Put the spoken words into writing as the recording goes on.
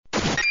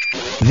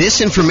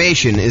This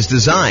information is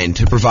designed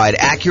to provide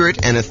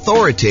accurate and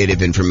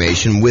authoritative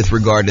information with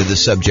regard to the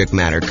subject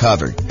matter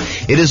covered.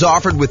 It is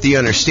offered with the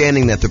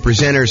understanding that the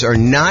presenters are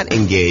not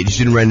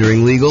engaged in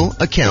rendering legal,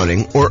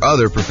 accounting, or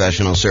other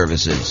professional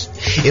services.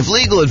 If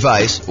legal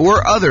advice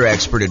or other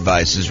expert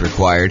advice is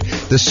required,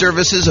 the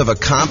services of a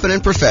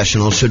competent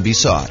professional should be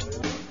sought.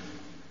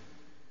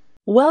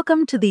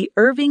 Welcome to the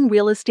Irving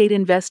Real Estate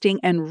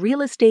Investing and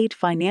Real Estate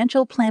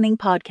Financial Planning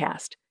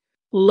Podcast.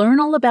 Learn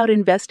all about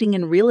investing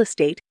in real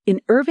estate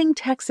in Irving,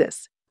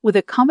 Texas, with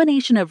a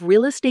combination of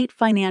real estate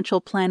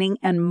financial planning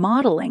and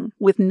modeling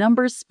with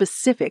numbers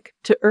specific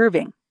to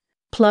Irving,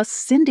 plus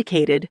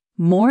syndicated,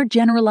 more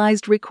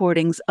generalized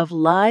recordings of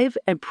live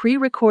and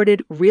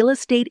pre-recorded real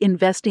estate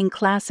investing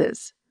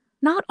classes,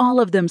 not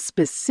all of them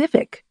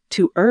specific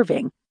to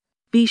Irving.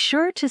 Be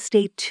sure to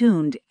stay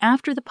tuned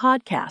after the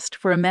podcast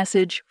for a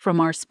message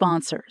from our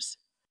sponsors.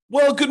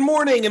 Well, good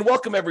morning and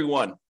welcome,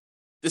 everyone.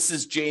 This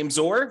is James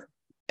Orr.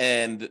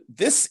 And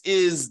this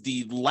is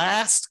the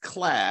last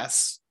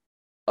class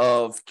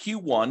of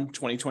Q1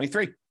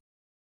 2023.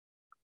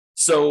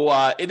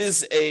 So it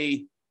is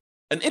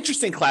an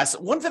interesting class,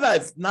 one that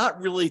I've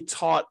not really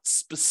taught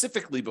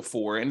specifically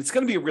before, and it's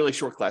going to be a really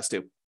short class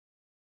too.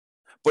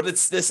 But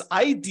it's this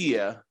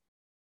idea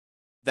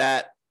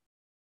that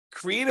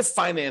creative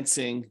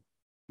financing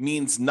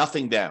means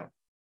nothing down.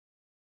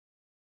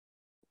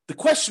 The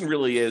question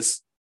really is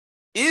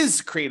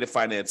creative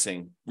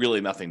financing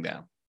really nothing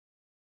down?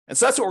 And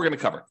so that's what we're going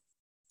to cover.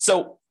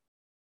 So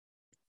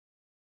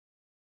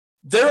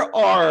there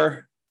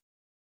are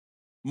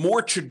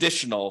more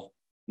traditional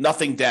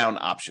nothing down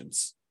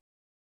options.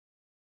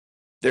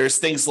 There's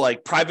things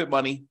like private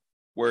money,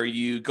 where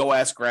you go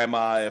ask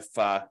grandma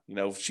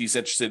if she's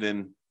interested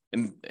in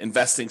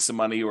investing some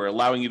money or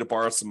allowing you to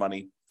borrow some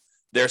money.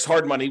 There's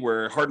hard money,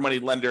 where a hard money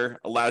lender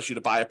allows you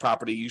to buy a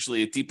property,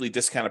 usually a deeply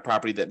discounted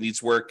property that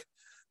needs work,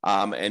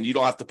 and you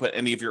don't have to put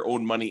any of your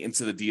own money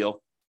into the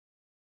deal.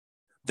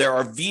 There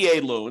are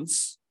VA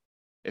loans,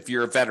 if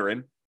you're a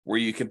veteran, where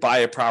you can buy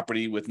a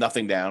property with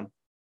nothing down.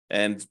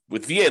 And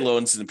with VA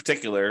loans in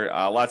particular,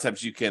 a lot of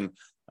times you can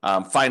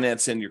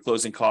finance in your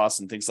closing costs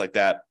and things like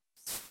that.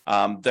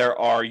 There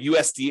are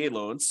USDA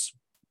loans,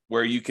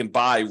 where you can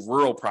buy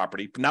rural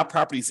property, not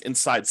properties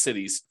inside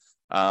cities.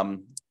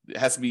 It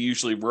has to be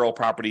usually rural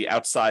property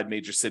outside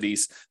major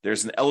cities.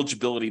 There's an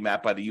eligibility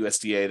map by the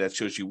USDA that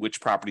shows you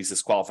which properties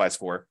this qualifies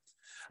for.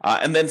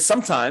 And then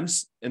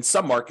sometimes in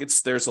some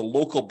markets, there's a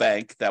local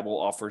bank that will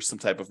offer some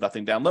type of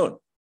nothing down loan.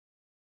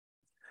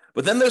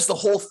 But then there's the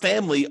whole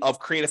family of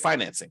creative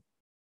financing.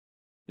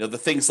 The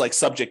things like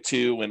subject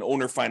to and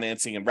owner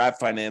financing and RAB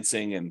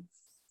financing and,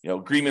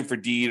 agreement for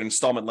deed,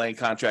 installment land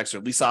contracts, or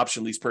lease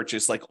option, lease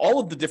purchase, like all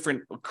of the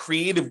different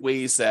creative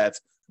ways that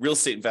real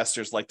estate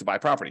investors like to buy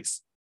properties.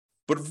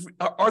 But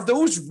are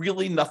those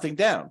really nothing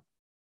down?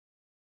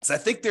 So I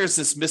think there's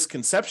this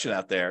misconception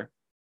out there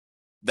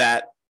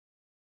that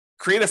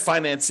creative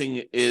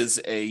financing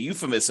is a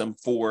euphemism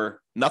for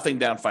nothing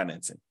down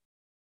financing.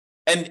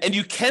 And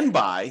you can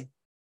buy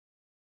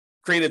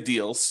creative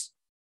deals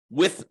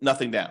with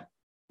nothing down,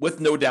 with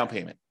no down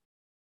payment.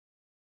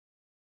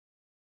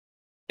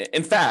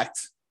 In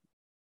fact,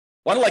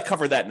 why don't I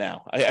cover that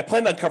now? I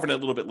plan on covering it a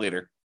little bit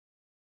later,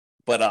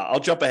 but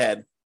I'll jump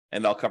ahead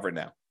and I'll cover it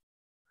now.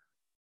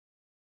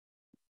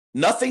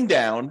 Nothing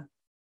down,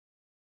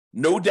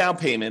 no down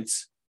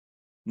payments,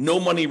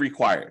 no money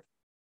required.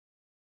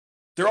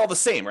 They're all the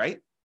same, right?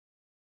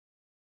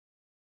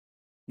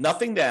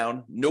 Nothing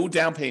down, no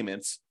down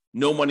payments,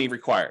 no money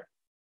required.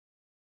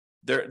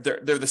 They're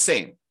the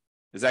same.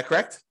 Is that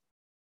correct?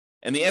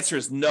 And the answer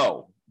is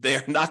no, they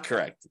are not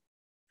correct.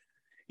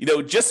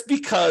 Just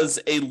because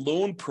a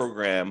loan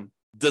program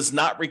does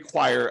not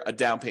require a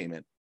down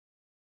payment,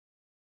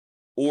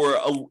 or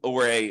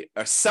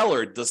a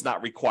seller does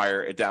not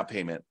require a down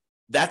payment,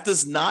 that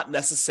does not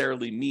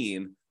necessarily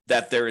mean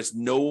that there is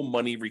no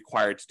money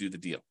required to do the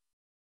deal.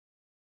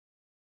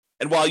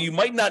 And while you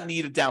might not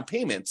need a down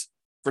payment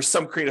for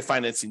some creative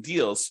financing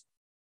deals,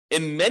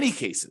 in many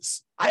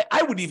cases,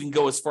 I would even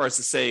go as far as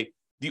to say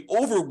the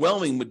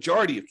overwhelming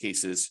majority of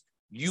cases,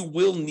 you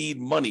will need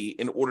money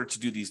in order to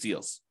do these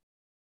deals.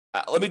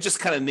 Let me just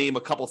kind of name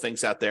a couple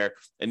things out there,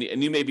 and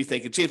you may be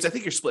thinking, James, I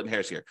think you're splitting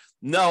hairs here.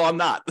 No, I'm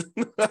not.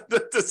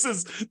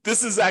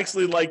 This is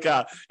actually like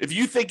if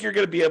you think you're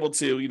going to be able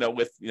to,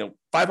 with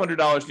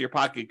 $500 in your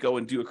pocket, go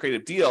and do a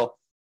creative deal,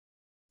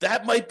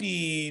 that might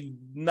be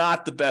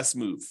not the best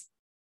move.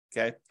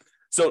 Okay,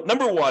 so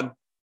number one,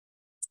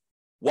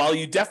 while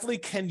you definitely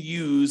can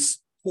use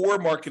poor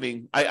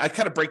marketing, I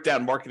kind of break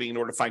down marketing in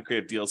order to find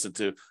creative deals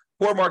into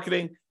poor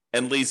marketing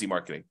and lazy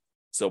marketing.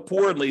 So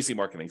poor and lazy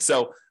marketing.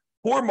 So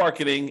poor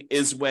marketing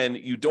is when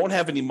you don't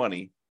have any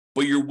money,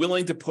 but you're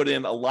willing to put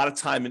in a lot of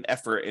time and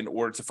effort in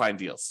order to find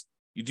deals.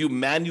 You do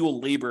manual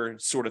labor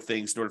sort of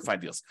things in order to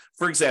find deals.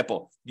 For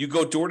example, you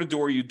go door to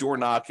door, you door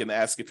knock and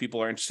ask if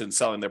people are interested in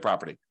selling their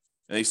property.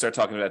 And you start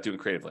talking about doing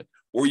creatively.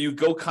 Or you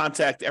go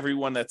contact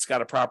everyone that's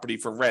got a property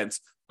for rent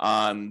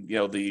on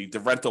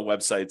the rental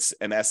websites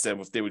and ask them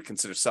if they would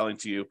consider selling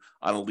to you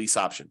on a lease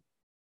option.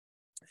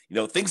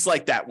 things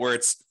like that, where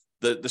it's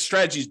the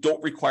strategies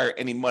don't require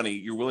any money.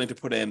 You're willing to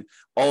put in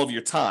all of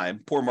your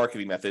time, poor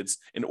marketing methods,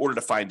 in order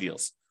to find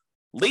deals.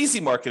 Lazy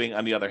marketing,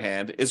 on the other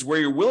hand, is where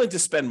you're willing to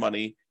spend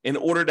money in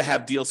order to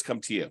have deals come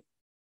to you.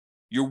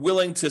 You're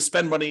willing to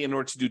spend money in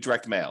order to do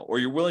direct mail, or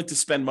you're willing to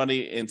spend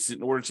money in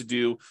order to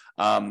do,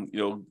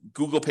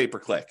 Google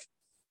pay-per-click,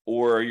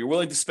 or you're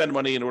willing to spend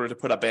money in order to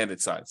put up bandit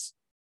signs,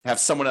 have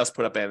someone else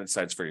put up bandit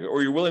signs for you,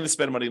 or you're willing to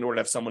spend money in order to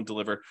have someone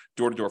deliver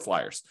door-to-door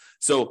flyers.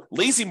 So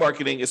lazy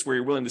marketing is where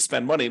you're willing to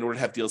spend money in order to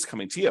have deals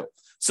coming to you.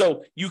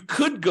 So you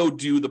could go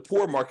do the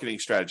poor marketing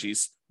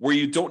strategies where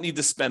you don't need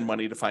to spend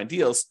money to find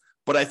deals.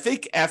 But I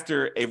think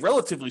after a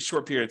relatively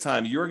short period of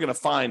time, you're going to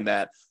find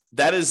that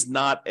is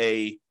not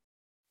a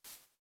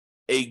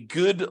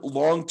good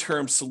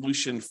long-term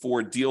solution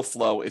for deal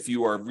flow if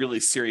you are really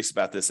serious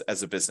about this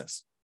as a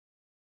business.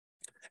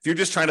 If you're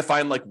just trying to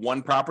find like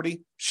one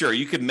property, sure,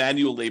 you could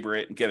manual labor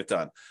it and get it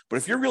done. But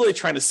if you're really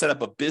trying to set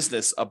up a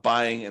business of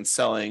buying and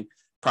selling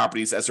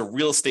properties as a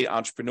real estate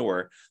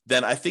entrepreneur,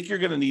 then I think you're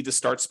going to need to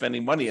start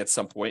spending money at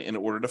some point in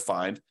order to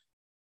find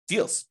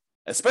deals,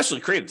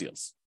 especially creative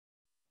deals.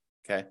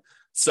 Okay.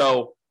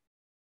 So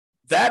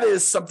that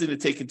is something to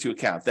take into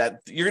account,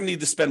 that you're going to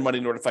need to spend money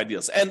in order to find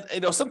deals. And,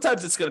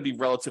 sometimes it's going to be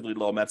relatively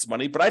low amounts of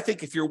money, but I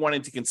think if you're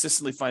wanting to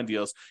consistently find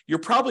deals, you're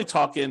probably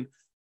talking,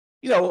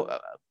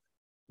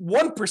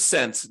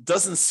 1%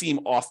 doesn't seem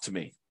off to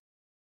me.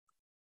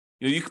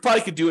 You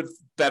could do it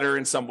better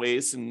in some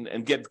ways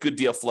and get good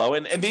deal flow.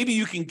 And maybe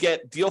you can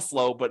get deal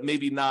flow, but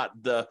maybe not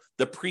the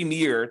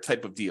premier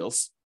type of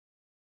deals.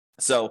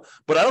 So,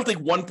 but I don't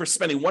think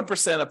spending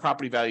 1% of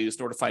property values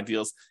in order to find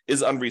deals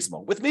is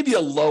unreasonable, with maybe a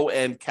low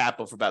end cap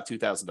of about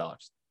 $2,000.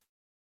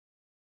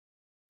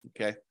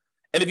 Okay.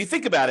 And if you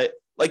think about it,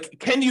 like,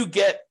 can you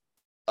get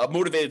a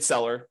motivated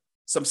seller,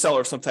 some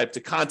seller of some type, to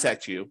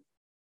contact you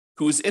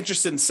who is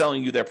interested in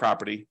selling you their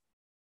property?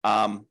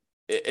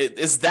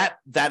 Is that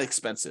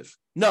expensive?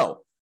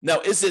 No. Now,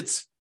 is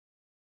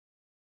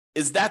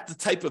that the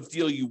type of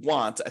deal you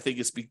want? I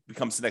think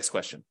becomes the next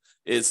question.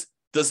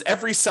 Does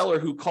every seller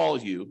who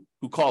calls you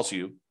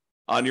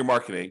on your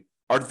marketing,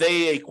 are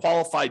they a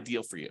qualified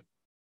deal for you?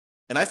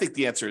 And I think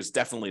the answer is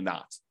definitely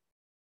not.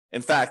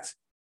 In fact,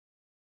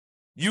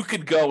 you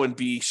could go and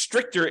be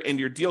stricter in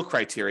your deal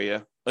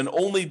criteria and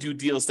only do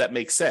deals that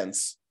make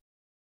sense.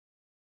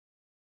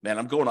 Man,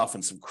 I'm going off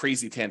on some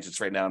crazy tangents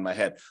right now in my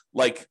head.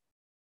 Like,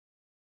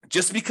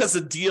 just because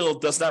a deal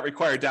does not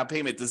require down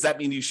payment, does that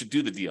mean you should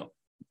do the deal?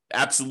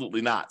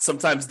 Absolutely not.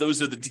 Sometimes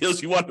those are the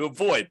deals you want to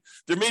avoid.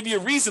 There may be a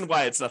reason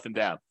why it's nothing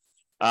down.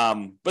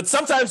 But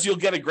sometimes you'll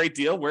get a great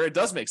deal where it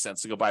does make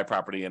sense to go buy a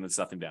property and it's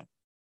nothing down.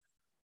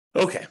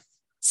 Okay.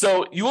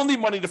 So you will need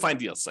money to find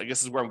deals, I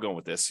guess is where I'm going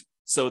with this.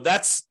 So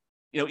that's,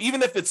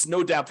 even if it's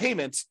no down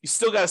payment, you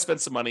still got to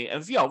spend some money.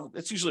 And,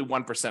 it's usually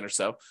 1% or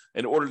so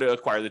in order to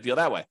acquire the deal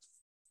that way.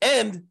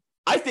 And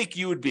I think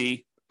you would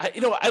be,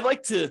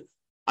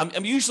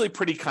 I'm usually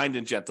pretty kind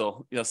and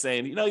gentle,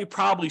 saying, you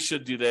probably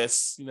should do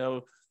this,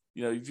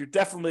 you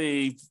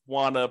definitely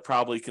want to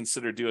probably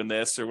consider doing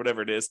this or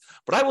whatever it is.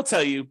 But I will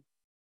tell you,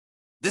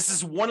 this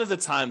is one of the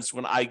times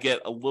when I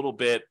get a little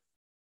bit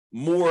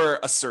more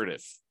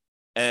assertive.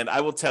 And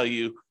I will tell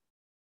you,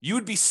 you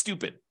would be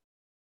stupid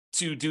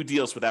to do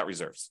deals without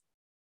reserves.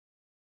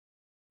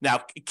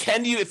 Now,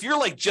 can you, if you're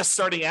like just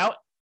starting out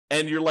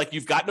and you're like,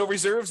 you've got no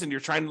reserves and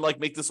you're trying to like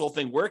make this whole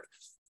thing work,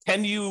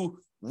 can you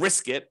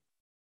risk it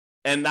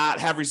and not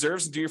have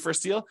reserves and do your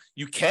first deal?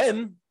 You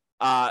can.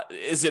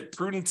 Is it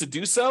prudent to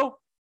do so?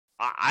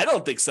 I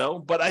don't think so,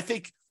 but I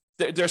think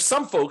there's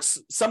some folks,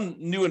 some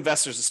new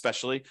investors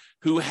especially,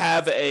 who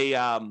have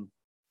their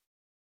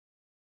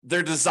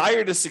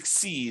desire to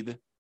succeed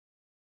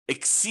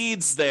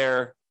exceeds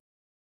their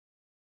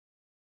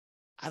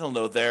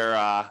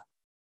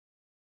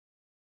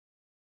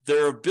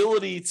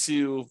ability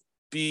to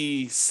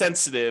be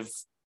sensitive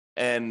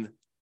and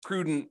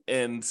prudent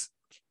and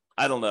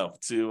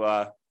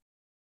to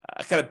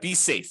kind of be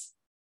safe.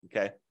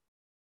 Okay.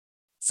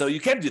 So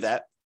you can do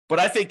that, but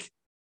I think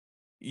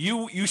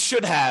you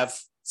should have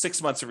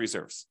 6 months of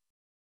reserves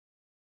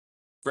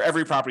for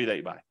every property that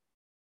you buy.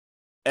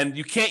 And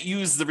you can't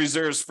use the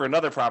reserves for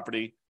another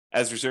property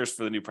as reserves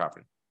for the new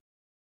property.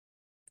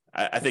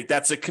 I think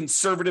that's a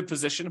conservative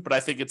position, but I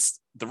think it's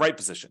the right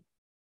position.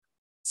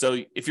 So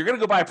if you're going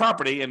to go buy a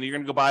property and you're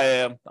going to go buy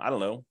a,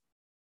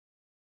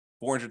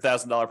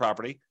 $400,000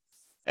 property,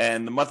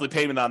 and the monthly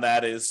payment on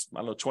that is,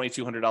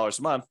 $2,200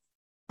 a month,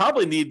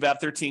 probably need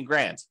about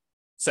 $13,000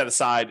 set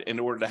aside in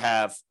order to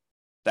have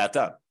that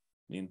done.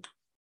 I mean,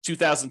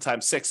 2,000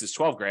 times 6 is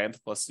 $12,000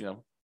 plus,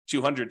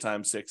 200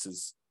 times 6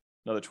 is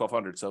another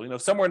 1,200. So,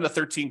 somewhere in the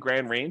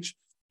 $13,000 range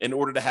in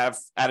order to have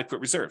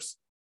adequate reserves.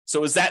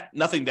 So is that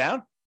nothing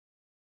down?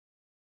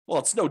 Well,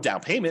 it's no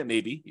down payment,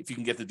 maybe, if you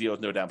can get the deal with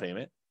no down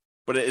payment.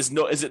 But is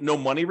it no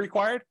money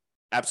required?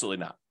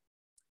 Absolutely not.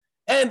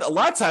 And a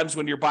lot of times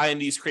when you're buying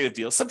these creative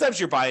deals, sometimes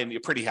you're buying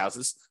pretty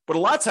houses, but a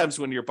lot of times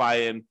when you're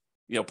buying,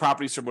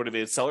 properties from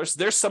motivated sellers,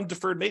 there's some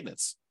deferred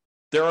maintenance.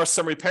 there are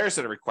some repairs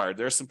that are required.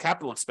 There are some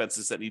capital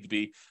expenses that need to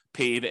be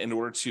paid in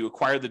order to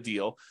acquire the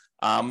deal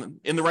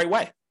in the right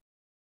way.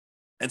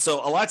 And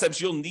so a lot of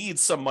times you'll need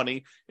some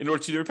money in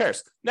order to do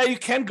repairs. Now you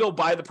can go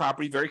buy the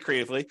property very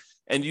creatively,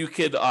 and you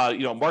could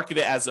market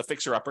it as a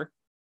fixer-upper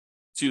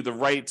to the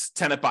right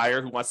tenant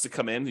buyer who wants to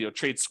come in,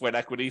 trade sweat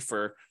equity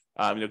for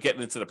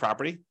getting into the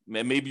property.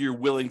 And maybe you're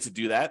willing to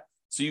do that.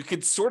 So you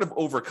could sort of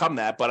overcome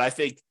that. But I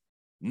think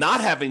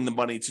not having the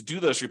money to do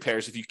those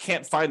repairs, if you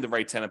can't find the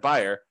right tenant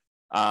buyer,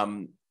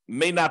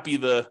 may not be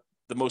the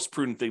most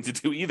prudent thing to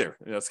do either.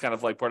 It's kind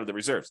of like part of the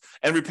reserves.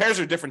 And repairs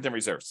are different than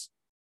reserves.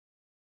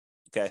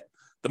 Okay.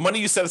 The money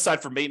you set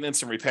aside for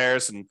maintenance and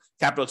repairs and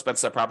capital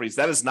expenses on properties,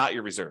 that is not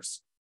your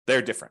reserves.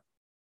 They're different.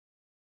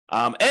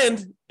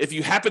 And if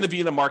you happen to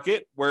be in a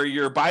market where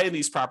you're buying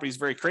these properties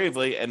very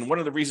creatively, and one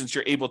of the reasons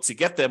you're able to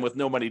get them with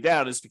no money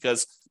down is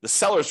because the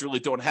sellers really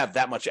don't have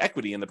that much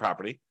equity in the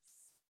property,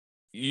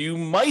 you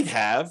might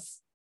have,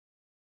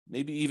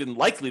 maybe even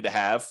likely to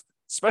have,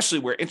 especially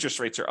where interest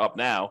rates are up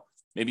now,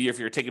 maybe if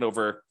you're taking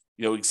over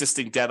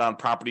existing debt on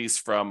properties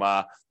from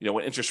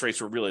when interest rates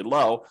were really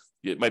low,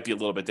 it might be a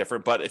little bit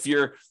different. But if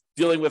you're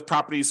dealing with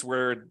properties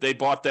where they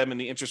bought them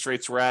and the interest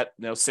rates were at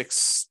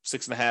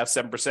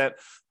 6.5%,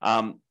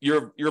 7%,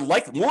 you're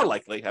more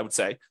likely, I would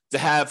say, to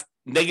have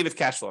negative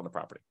cash flow on the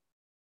property.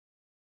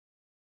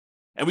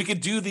 And we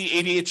could do the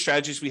 88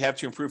 strategies we have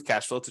to improve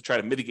cash flow to try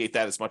to mitigate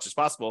that as much as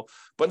possible.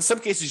 But in some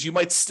cases, you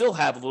might still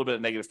have a little bit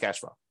of negative cash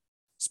flow,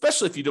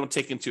 especially if you don't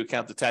take into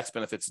account the tax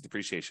benefits of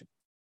depreciation.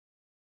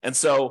 And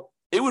so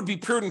it would be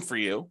prudent for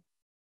you,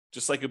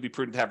 just like it would be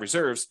prudent to have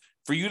reserves,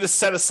 for you to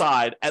set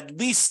aside at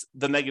least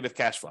the negative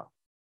cash flow.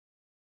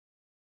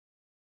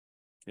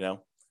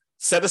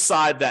 Set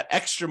aside that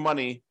extra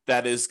money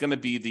that is going to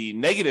be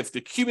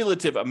the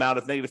cumulative amount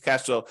of negative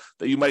cash flow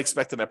that you might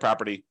expect in that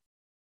property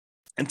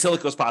until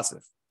it goes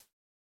positive.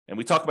 And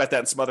we talk about that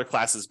in some other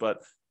classes,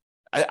 but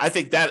I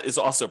think that is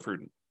also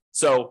prudent.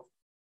 So,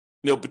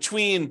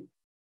 between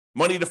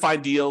money to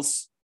find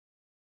deals,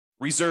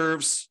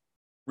 reserves,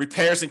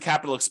 repairs and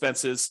capital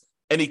expenses,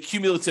 any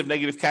cumulative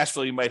negative cash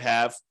flow you might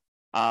have,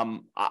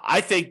 I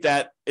think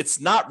that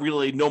it's not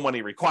really no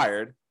money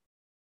required,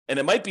 and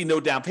it might be no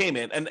down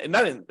payment. And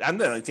I'm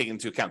not only taking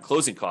into account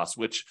closing costs,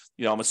 which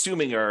I'm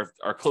assuming are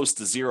close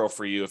to zero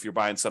for you if you're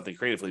buying something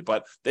creatively,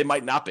 but they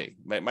might not be.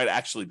 Might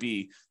actually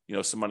be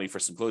some money for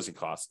some closing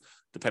costs,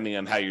 depending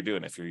on how you're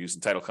doing. If you're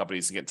using title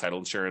companies to get title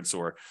insurance,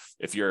 or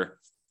if you're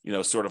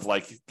sort of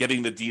like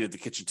getting the deed at the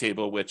kitchen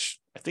table, which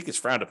I think is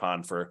frowned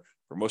upon for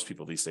most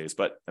people these days.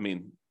 But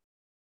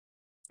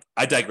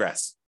I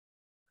digress.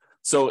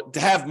 So to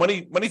have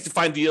money to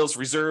find deals,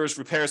 reserves,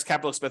 repairs,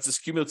 capital expenses,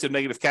 cumulative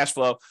negative cash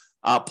flow,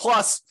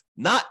 plus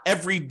not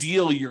every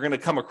deal you're going to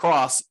come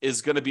across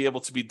is going to be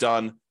able to be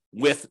done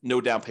with no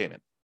down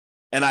payment.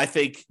 And I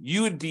think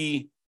you would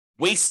be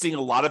wasting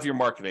a lot of your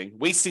marketing,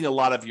 wasting a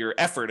lot of your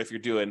effort if you're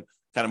doing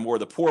kind of more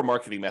of the poor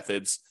marketing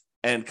methods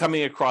and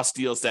coming across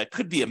deals that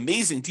could be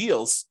amazing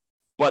deals,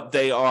 but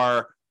they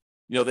are,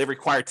 they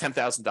require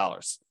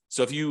 $10,000.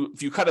 So if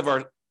you kind of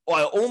are,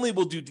 I only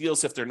will do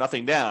deals if they're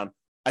nothing down,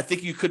 I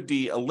think you could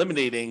be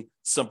eliminating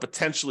some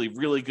potentially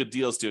really good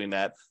deals doing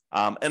that.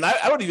 And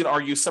I would even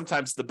argue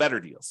sometimes the better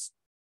deals.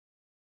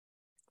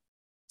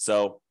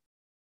 So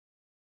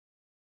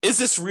is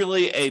this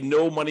really a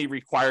no money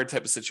required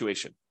type of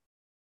situation?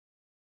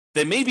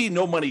 There may be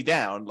no money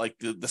down, like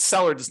the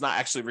seller does not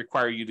actually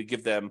require you to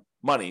give them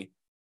money,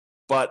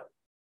 but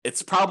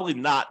it's probably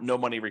not no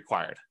money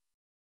required.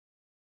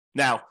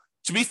 Now,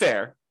 to be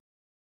fair,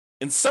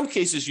 in some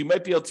cases, you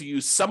might be able to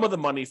use some of the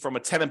money from a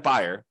tenant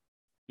buyer.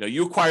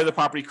 You acquire the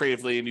property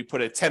creatively and you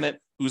put a tenant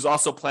who's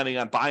also planning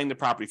on buying the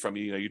property from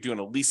you. You're doing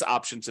a lease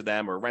option to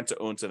them or rent to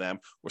own to them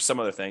or some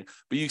other thing.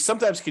 But you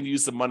sometimes can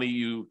use the money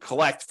you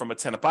collect from a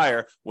tenant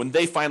buyer when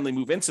they finally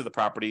move into the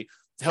property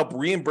to help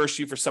reimburse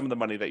you for some of the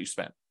money that you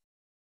spent.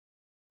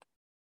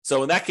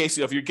 So in that case,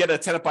 if you get a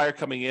tenant buyer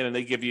coming in and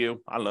they give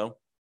you, 1%,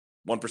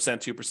 2%,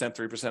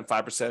 3%,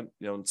 5%,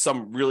 in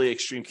some really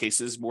extreme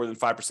cases, more than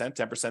 5%,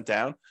 10%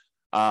 down,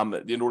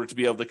 in order to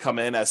be able to come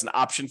in as an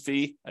option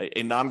fee,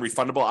 a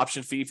non-refundable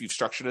option fee, if you've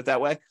structured it that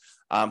way,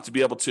 to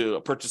be able to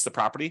purchase the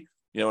property.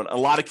 In a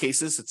lot of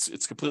cases,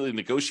 it's completely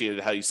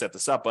negotiated how you set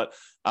this up, but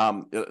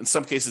in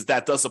some cases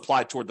that does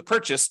apply toward the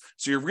purchase.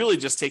 So you're really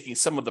just taking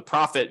some of the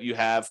profit you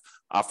have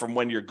from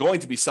when you're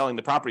going to be selling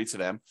the property to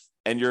them,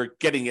 and you're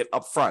getting it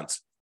up front.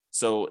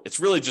 So it's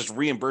really just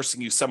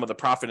reimbursing you some of the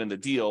profit in the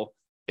deal,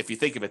 if you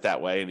think of it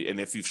that way, and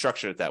if you've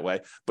structured it that way.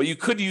 But you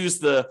could use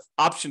the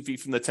option fee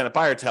from the tenant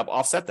buyer to help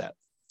offset that.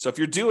 So if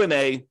you're doing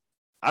a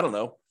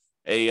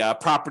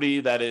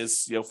property that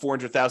is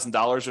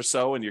 $400,000 or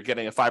so, and you're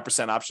getting a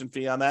 5% option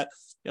fee on that,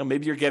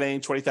 maybe you're getting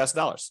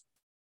 $20,000,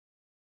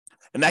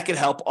 and that could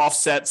help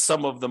offset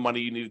some of the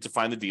money you needed to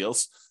find the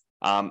deals.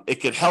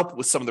 It could help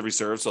with some of the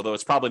reserves, although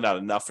it's probably not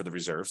enough for the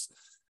reserves,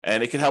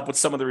 and it can help with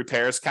some of the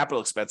repairs,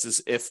 capital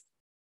expenses, if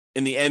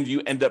in the end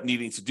you end up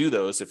needing to do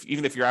those.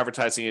 Even if you're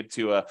advertising it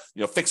to a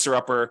fixer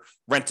upper,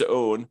 rent to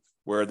own,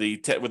 where the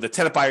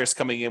tenant buyer is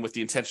coming in with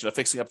the intention of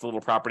fixing up the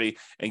little property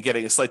and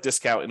getting a slight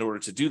discount in order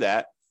to do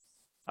that.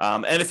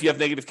 And if you have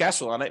negative cash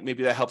flow on it,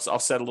 maybe that helps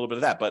offset a little bit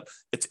of that. But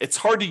it's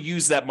hard to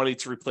use that money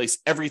to replace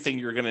everything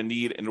you're going to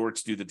need in order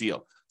to do the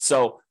deal.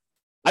 So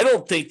I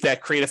don't think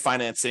that creative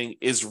financing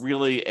is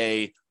really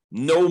a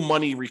no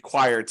money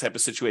required type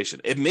of situation.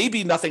 It may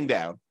be nothing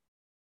down,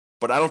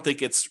 but I don't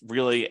think it's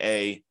really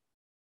a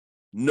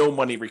no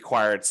money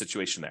required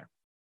situation there.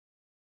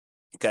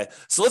 Okay,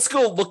 so let's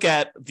go look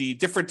at the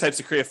different types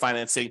of creative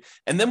financing,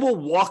 and then we'll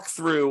walk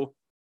through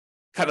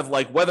kind of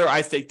like whether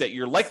I think that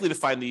you're likely to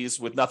find these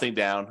with nothing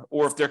down,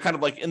 or if they're kind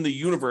of like in the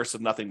universe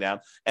of nothing down,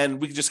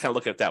 and we can just kind of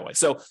look at it that way.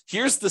 So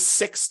here's the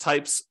 6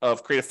 types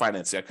of creative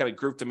financing. I kind of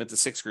grouped them into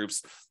 6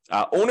 groups.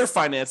 Owner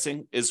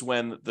financing is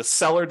when the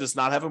seller does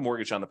not have a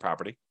mortgage on the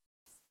property.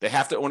 They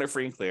have to own it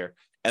free and clear,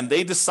 and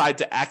they decide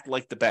to act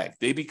like the bank.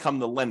 They become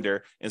the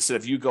lender instead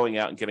of you going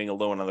out and getting a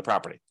loan on the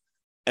property.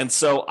 And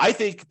so I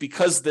think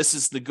because this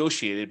is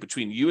negotiated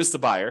between you as the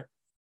buyer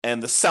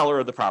and the seller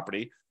of the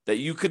property, that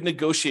you could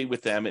negotiate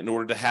with them in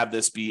order to have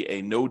this be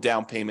a no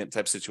down payment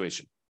type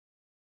situation.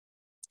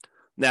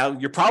 Now,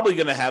 you're probably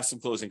going to have some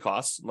closing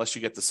costs unless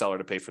you get the seller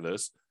to pay for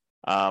those.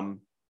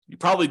 You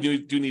probably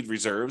do need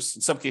reserves.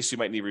 In some cases, you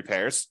might need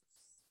repairs,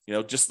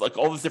 just like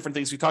all the different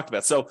things we talked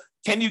about. So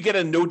can you get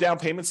a no down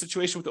payment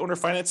situation with owner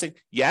financing?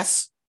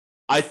 Yes.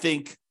 I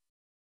think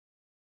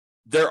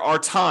there are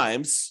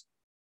times,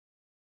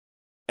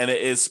 and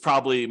it is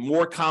probably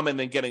more common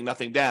than getting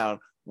nothing down,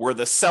 where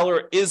the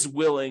seller is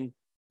willing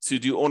to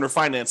do owner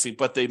financing,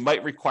 but they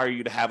might require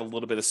you to have a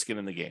little bit of skin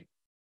in the game,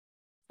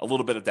 a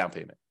little bit of down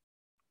payment.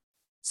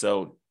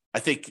 So I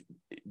think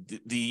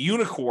the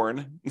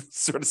unicorn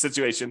sort of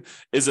situation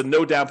is a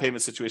no down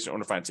payment situation,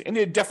 owner financing, and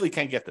you definitely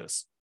can get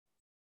this.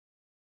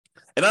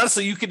 And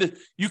honestly,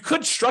 you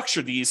could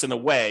structure these in a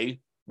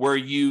way where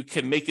you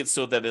can make it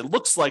so that it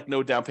looks like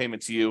no down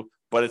payment to you,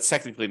 but it's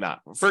technically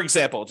not. For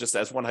example, just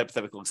as one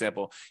hypothetical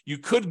example, you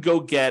could go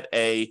get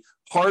a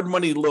hard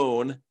money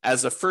loan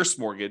as a first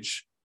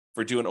mortgage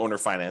for doing owner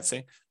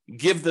financing,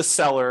 give the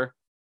seller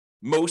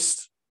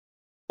most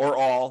or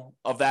all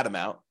of that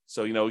amount.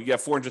 So, you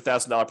have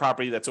 $400,000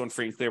 property that's owned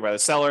free and clear by the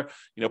seller.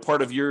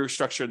 Part of your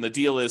structure in the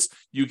deal is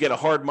you get a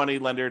hard money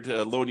lender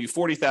to loan you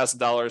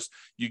 $40,000.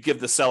 You give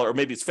the seller, or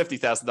maybe it's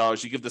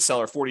 $50,000. You give the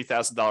seller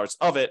 $40,000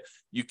 of it.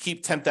 You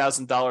keep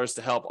 $10,000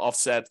 to help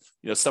offset,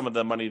 some of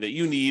the money that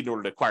you need in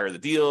order to acquire the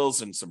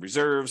deals and some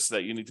reserves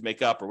that you need to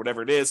make up or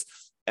whatever it is.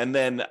 And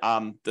then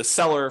the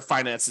seller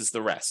finances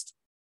the rest.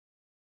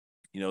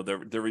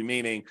 The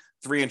remaining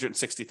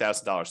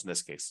 $360,000 in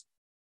this case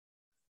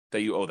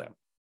that you owe them.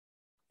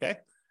 Okay.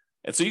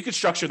 And so you could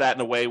structure that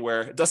in a way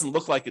where it doesn't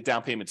look like a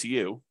down payment to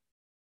you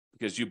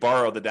because you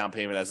borrow the down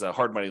payment as a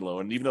hard money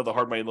loan. And even though the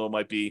hard money loan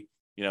might be,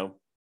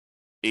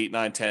 8,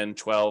 9, 10,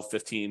 12,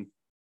 15,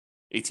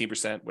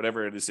 18%,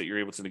 whatever it is that you're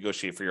able to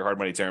negotiate for your hard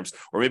money terms,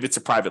 or maybe it's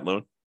a private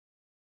loan.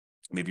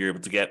 Maybe you're able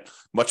to get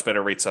much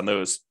better rates on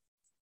those.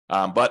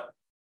 But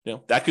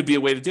that could be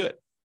a way to do it.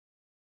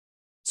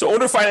 So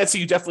owner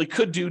financing, you definitely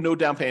could do no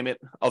down payment,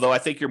 although I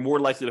think you're more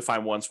likely to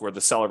find ones where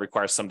the seller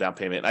requires some down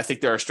payment. And I think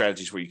there are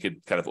strategies where you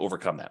could kind of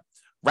overcome that.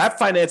 Wrap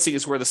financing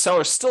is where the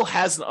seller still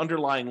has an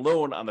underlying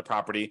loan on the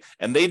property,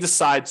 and they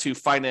decide to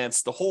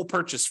finance the whole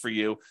purchase for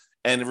you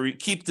and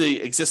keep the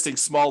existing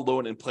small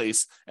loan in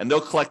place, and they'll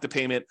collect the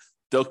payment.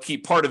 They'll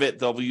keep part of it.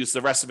 They'll use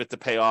the rest of it to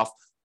pay off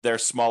their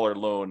smaller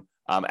loan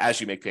as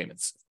you make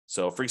payments.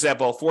 So, for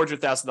example,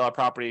 $400,000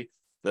 property,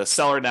 the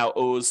seller now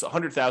owes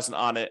 $100,000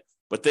 on it,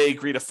 but they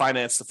agree to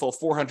finance the full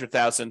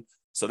 $400,000.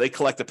 So they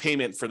collect the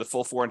payment for the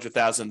full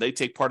 $400,000. They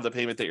take part of the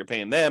payment that you're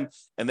paying them,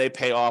 and they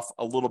pay off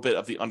a little bit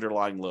of the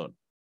underlying loan.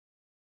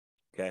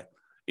 Okay.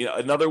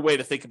 Another way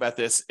to think about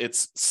this,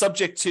 it's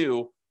subject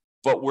to,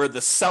 but where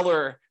the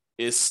seller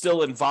is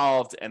still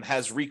involved and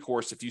has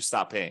recourse if you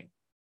stop paying.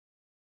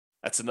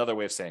 That's another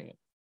way of saying it.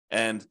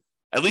 And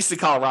at least in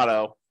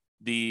Colorado,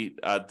 the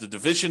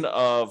division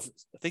of,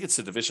 I think it's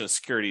the Division of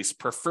Securities,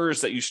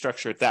 prefers that you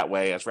structure it that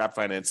way as wrap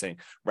financing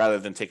rather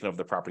than taking over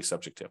the property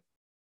subject to.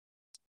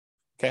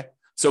 Okay.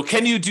 So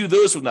can you do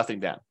those with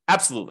nothing down?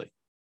 Absolutely.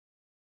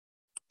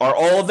 Are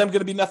all of them going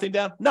to be nothing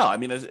down? No. I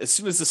mean, as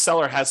soon as the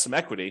seller has some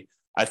equity,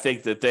 I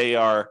think that they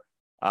are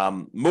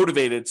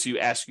motivated to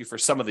ask you for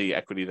some of the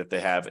equity that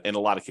they have in a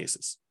lot of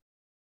cases.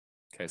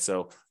 Okay.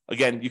 So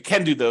again, you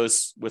can do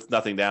those with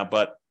nothing down,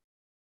 but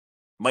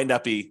might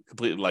not be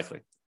completely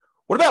likely.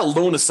 What about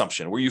loan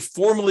assumption, where you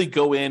formally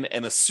go in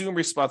and assume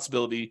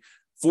responsibility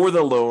for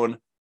the loan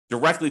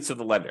directly to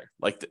the lender?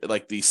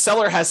 Like the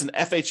seller has an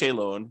FHA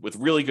loan with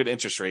really good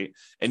interest rate,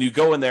 and you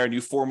go in there and you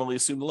formally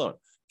assume the loan.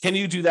 Can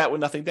you do that with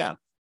nothing down?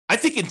 I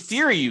think in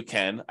theory you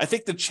can. I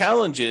think the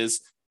challenge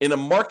is in a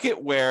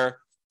market where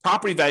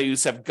property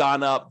values have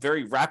gone up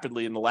very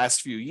rapidly in the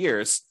last few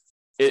years,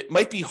 it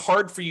might be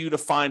hard for you to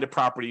find a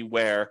property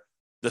where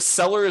the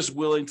seller is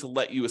willing to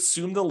let you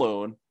assume the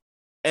loan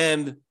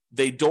and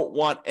they don't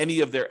want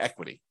any of their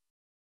equity.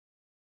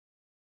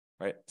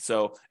 right?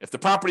 So if the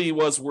property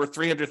was worth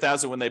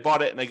 $300,000 when they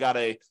bought it and they got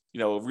a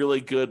really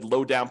good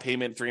low down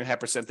payment,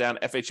 3.5% down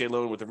FHA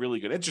loan with a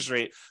really good interest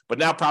rate, but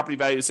now property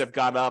values have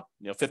gone up,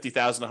 $50,000,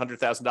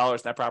 $100,000, and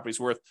that property is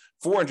worth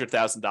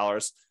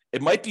 $400,000.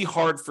 It might be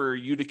hard for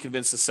you to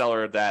convince the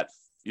seller that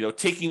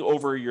taking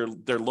over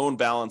their loan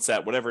balance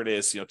at whatever it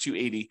is,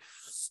 280,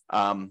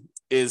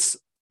 is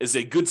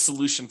a good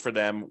solution for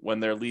them when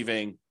they're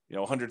leaving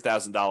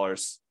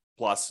 $100,000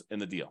 plus in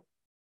the deal.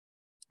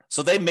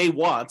 So they may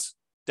want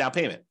down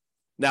payment.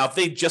 Now, if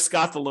they just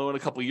got the loan a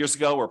couple of years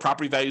ago, where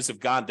property values have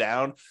gone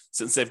down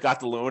since they've got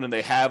the loan and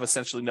they have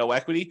essentially no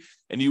equity,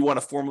 and you want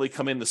to formally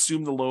come in,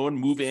 assume the loan,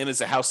 move in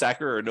as a house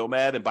hacker or a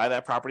nomad and buy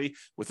that property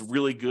with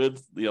really good,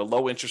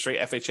 low interest rate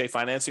FHA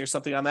financing or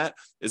something on that,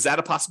 is that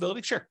a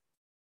possibility? Sure.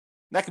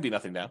 That could be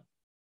nothing down.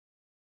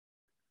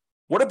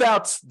 What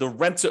about the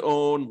rent to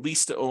own,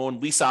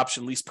 lease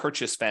option, lease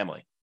purchase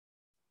family,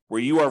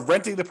 where you are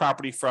renting the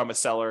property from a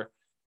seller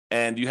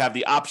and you have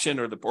the option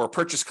or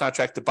purchase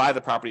contract to buy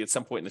the property at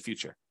some point in the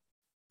future?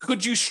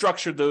 Could you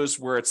structure those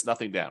where it's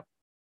nothing down?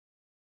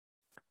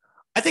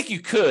 I think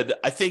you could.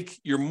 I think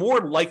you're more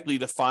likely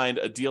to find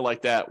a deal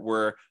like that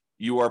where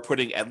you are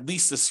putting at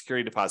least a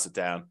security deposit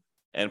down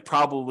and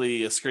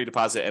probably a security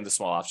deposit and a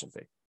small option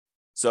fee.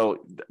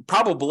 So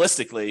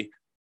probabilistically,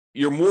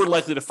 you're more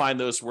likely to find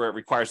those where it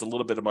requires a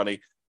little bit of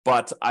money.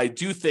 But I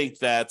do think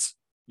that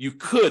you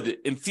could,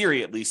 in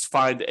theory at least,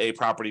 find a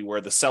property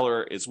where the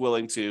seller is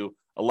willing to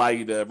allow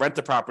you to rent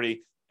the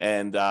property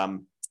and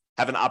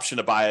have an option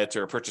to buy it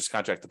or a purchase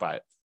contract to buy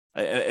it.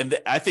 And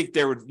I think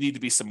there would need to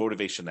be some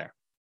motivation there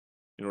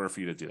in order for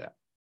you to do that.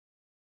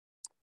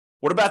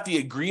 What about the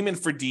agreement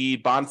for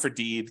deed, bond for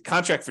deed,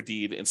 contract for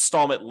deed,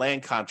 installment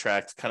land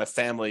contract kind of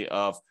family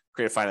of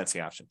creative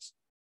financing options?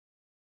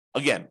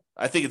 Again,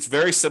 I think it's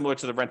very similar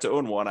to the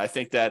rent-to-own one. I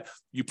think that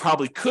you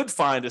probably could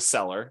find a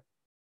seller,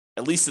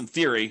 at least in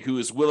theory, who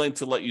is willing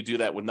to let you do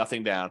that with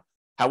nothing down.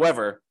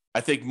 However,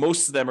 I think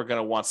most of them are going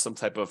to want some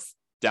type of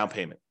down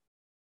payment.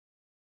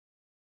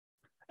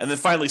 And then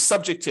finally,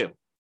 subject to.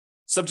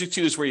 Subject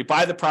to is where you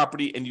buy the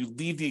property and you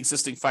leave the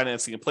existing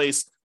financing in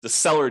place. The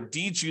seller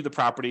deeds you the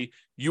property.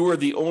 You are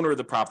the owner of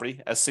the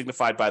property, as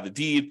signified by the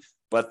deed,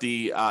 but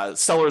the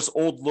seller's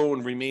old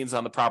loan remains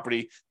on the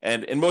property.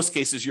 And in most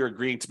cases, you're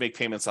agreeing to make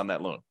payments on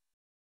that loan.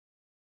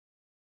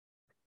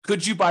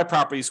 Could you buy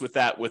properties with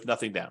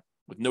nothing down,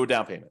 with no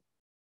down payment?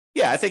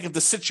 Yeah, I think if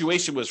the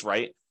situation was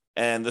right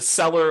and the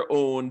seller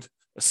owed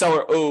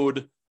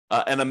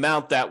an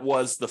amount that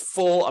was the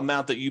full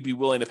amount that you'd be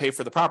willing to pay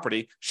for the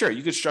property, sure,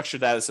 you could structure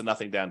that as a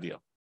nothing down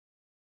deal.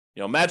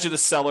 Imagine a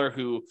seller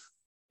who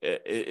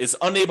is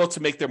unable to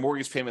make their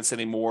mortgage payments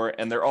anymore,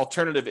 and their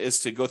alternative is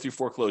to go through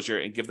foreclosure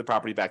and give the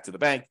property back to the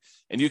bank.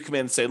 And you come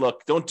in and say,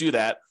 look, don't do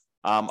that.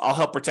 I'll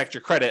help protect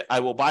your credit. I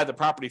will buy the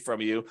property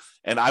from you,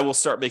 and I will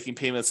start making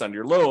payments on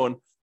your loan.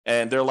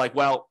 And they're like,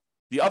 well,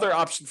 the other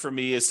option for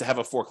me is to have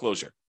a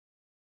foreclosure.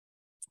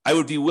 I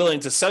would be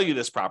willing to sell you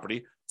this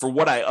property for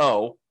what I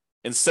owe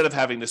instead of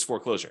having this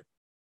foreclosure.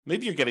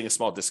 Maybe you're getting a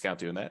small discount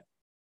doing that.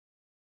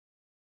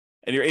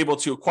 And you're able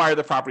to acquire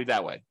the property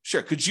that way.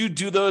 Sure. Could you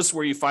do those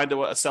where you find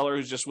a seller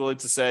who's just willing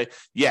to say,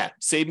 yeah,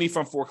 save me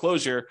from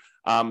foreclosure,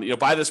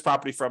 buy this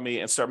property from me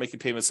and start making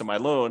payments on my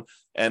loan,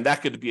 and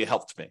that could be a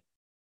help to me?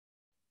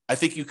 I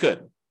think you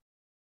could.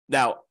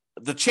 Now,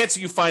 the chance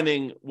of you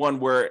finding one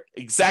where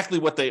exactly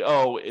what they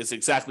owe is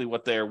exactly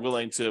what they're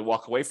willing to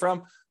walk away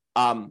from,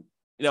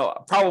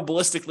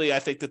 probabilistically, I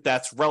think that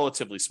that's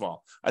relatively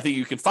small. I think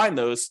you can find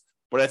those,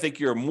 but I think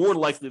you're more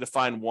likely to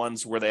find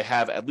ones where they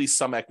have at least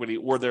some equity,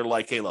 or they're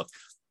like, hey, look,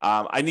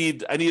 I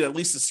need at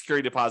least a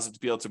security deposit to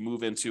be able to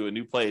move into a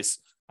new place.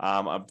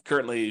 I'm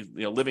currently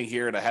living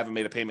here and I haven't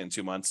made a payment in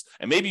 2 months.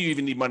 And maybe you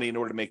even need money in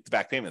order to make the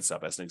back payments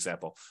up, as an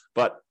example.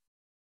 But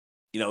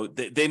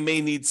they may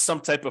need some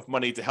type of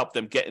money to help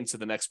them get into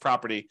the next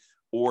property,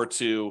 or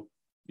to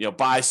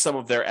buy some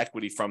of their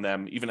equity from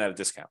them, even at a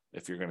discount,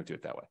 if you're going to do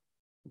it that way.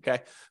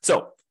 Okay,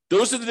 so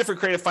those are the different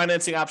creative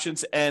financing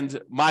options, and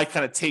my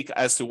kind of take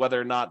as to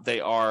whether or not they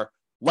are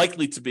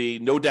likely to be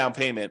no down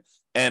payment.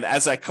 And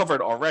as I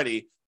covered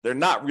already, they're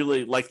not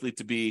really likely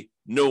to be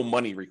no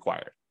money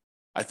required.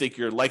 I think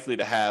you're likely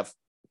to have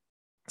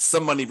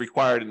some money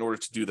required in order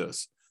to do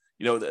those.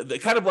 The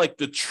kind of like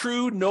the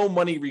true no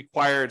money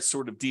required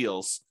sort of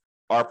deals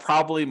are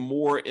probably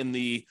more in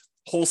the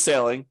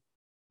wholesaling,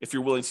 if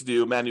you're willing to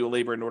do manual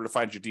labor in order to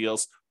find your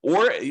deals,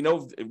 or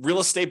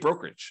real estate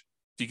brokerage.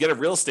 If you get a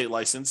real estate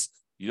license,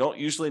 you don't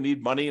usually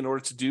need money in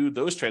order to do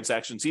those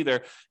transactions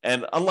either.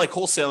 And unlike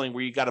wholesaling,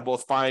 where you got to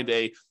both find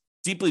a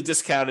deeply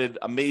discounted,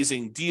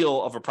 amazing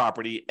deal of a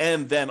property,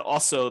 and then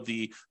also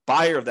the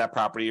buyer of that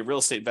property, a real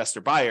estate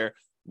investor buyer,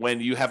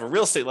 when you have a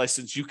real estate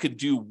license, you could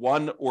do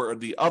one or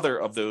the other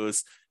of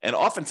those and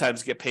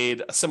oftentimes get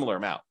paid a similar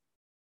amount.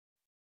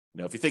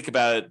 If you think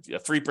about it,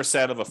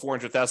 3% of a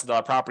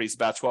 $400,000 property is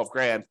about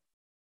 $12,000.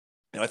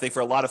 I think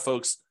for a lot of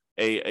folks,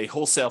 a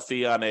wholesale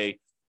fee on an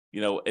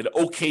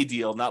okay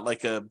deal, not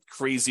like a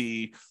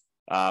crazy,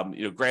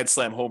 grand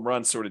slam home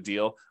run sort of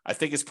deal, I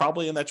think is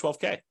probably in that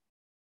 $12,000.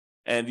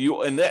 And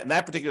you, in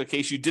that particular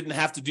case, you didn't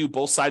have to do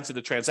both sides of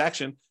the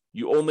transaction.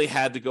 You only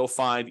had to go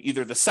find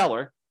either the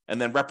seller and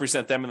then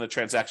represent them in the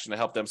transaction to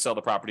help them sell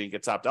the property and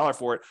get top dollar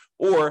for it,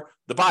 or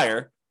the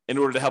buyer in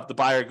order to help the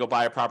buyer go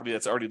buy a property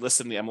that's already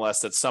listed in the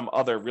MLS that some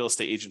other real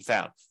estate agent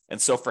found.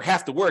 And so for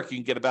half the work, you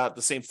can get about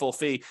the same full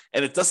fee,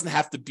 and it doesn't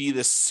have to be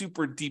this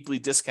super deeply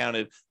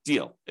discounted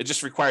deal. It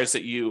just requires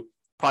that you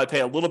probably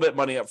pay a little bit of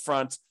money up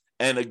front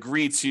and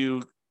agree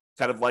to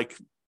kind of like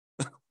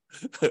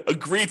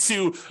agree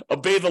to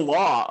obey the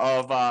law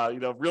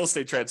of real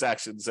estate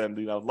transactions and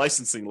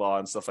licensing law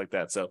and stuff like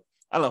that. So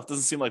I don't know, it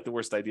doesn't seem like the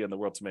worst idea in the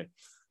world to me,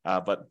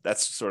 but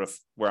that's sort of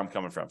where I'm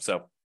coming from.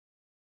 So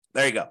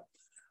there you go.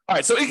 All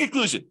right, so in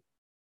conclusion,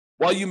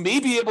 while you may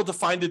be able to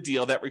find a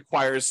deal that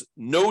requires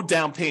no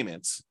down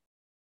payments,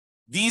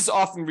 these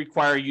often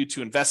require you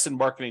to invest in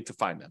marketing to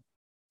find them.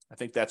 I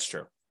think that's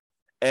true.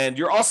 And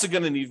you're also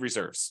going to need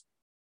reserves.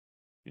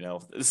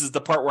 This is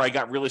the part where I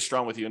got really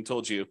strong with you and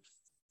told you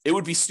it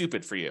would be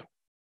stupid for you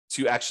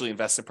to actually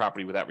invest in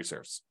property without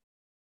reserves.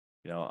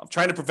 I'm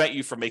trying to prevent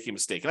you from making a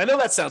mistake. And I know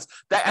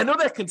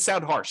that can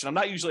sound harsh, and I'm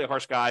not usually a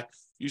harsh guy,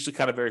 usually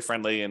kind of very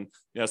friendly and,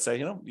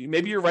 say,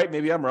 maybe you're right,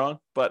 maybe I'm wrong.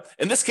 But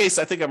in this case,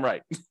 I think I'm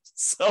right.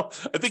 So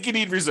I think you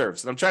need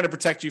reserves, and I'm trying to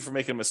protect you from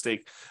making a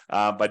mistake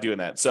by doing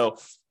that. So,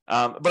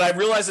 but I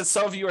realize that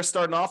some of you are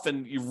starting off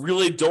and you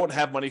really don't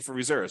have money for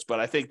reserves,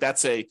 but I think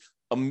that's a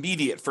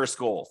immediate first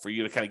goal for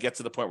you to kind of get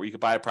to the point where you can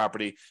buy a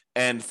property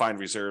and find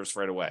reserves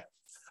right away.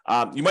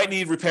 You might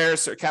need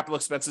repairs or capital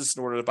expenses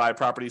in order to buy a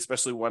property,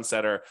 especially ones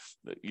that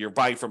you're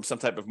buying from some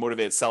type of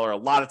motivated seller. A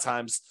lot of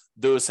times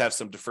those have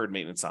some deferred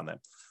maintenance on them.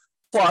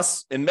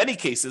 Plus, in many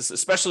cases,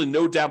 especially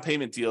no down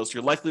payment deals,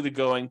 you're likely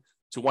to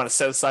want to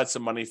set aside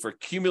some money for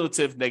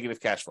cumulative negative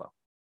cash flow.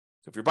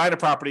 So if you're buying a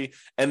property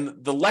and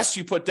the less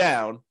you put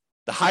down,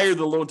 the higher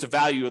the loan to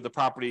value of the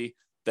property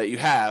that you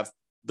have,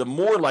 the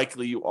more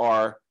likely you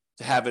are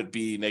to have it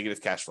be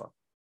negative cash flow.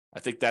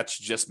 I think that's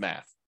just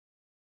math.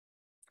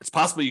 It's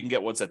possible you can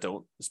get ones that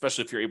don't,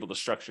 especially if you're able to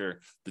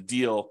structure the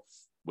deal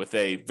with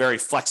a very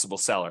flexible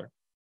seller.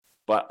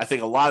 But I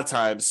think a lot of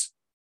times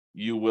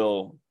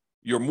you're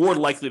more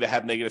likely to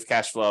have negative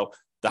cash flow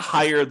the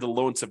higher the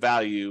loan to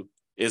value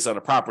is on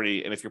a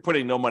property. And if you're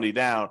putting no money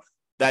down,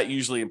 that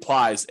usually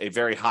implies a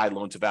very high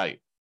loan to value.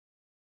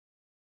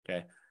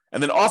 Okay.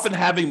 And then often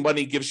having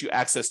money gives you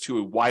access to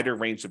a wider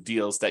range of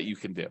deals that you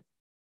can do.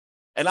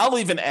 And I'll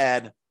even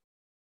add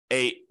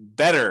a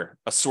better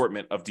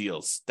assortment of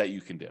deals that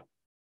you can do.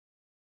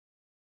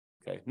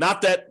 Okay.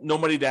 Not that no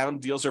money down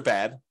deals are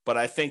bad, but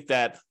I think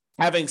that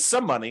having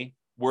some money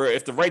where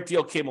if the right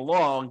deal came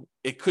along,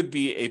 it could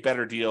be a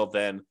better deal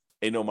than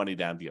a no money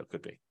down deal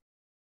could be.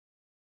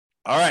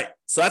 All right.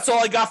 So that's all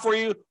I got for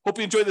you. Hope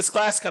you enjoyed this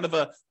class, kind of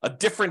a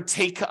different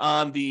take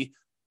on the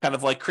kind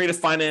of like creative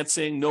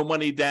financing, no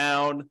money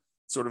down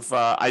sort of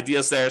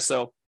ideas there.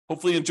 So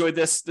hopefully you enjoyed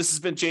this. This has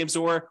been James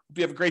Orr. Hope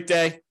you have a great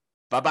day.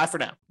 Bye-bye for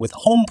now. With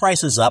home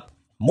prices up,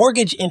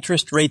 mortgage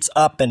interest rates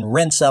up, and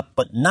rents up,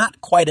 but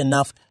not quite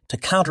enough to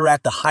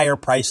counteract the higher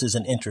prices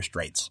and interest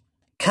rates.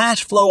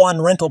 Cash flow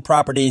on rental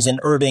properties in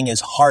Irving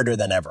is harder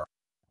than ever.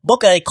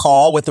 Book a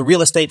call with the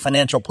Real Estate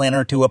Financial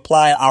Planner to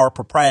apply our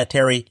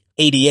proprietary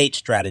 88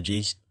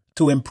 strategies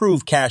to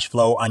improve cash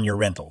flow on your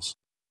rentals.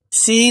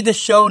 See the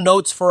show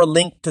notes for a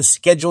link to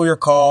schedule your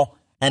call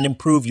and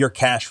improve your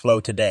cash flow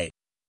today.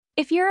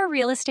 If you're a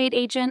real estate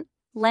agent,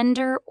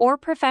 lender, or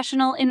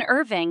professional in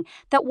Irving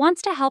that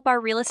wants to help our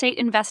real estate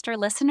investor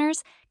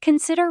listeners,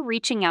 consider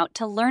reaching out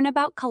to learn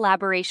about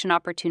collaboration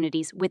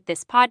opportunities with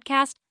this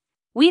podcast.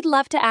 We'd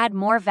love to add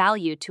more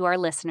value to our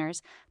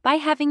listeners by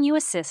having you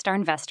assist our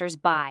investors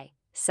buy,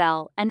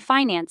 sell, and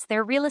finance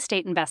their real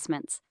estate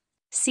investments.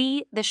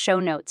 See the show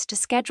notes to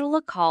schedule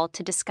a call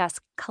to discuss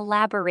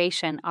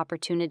collaboration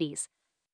opportunities.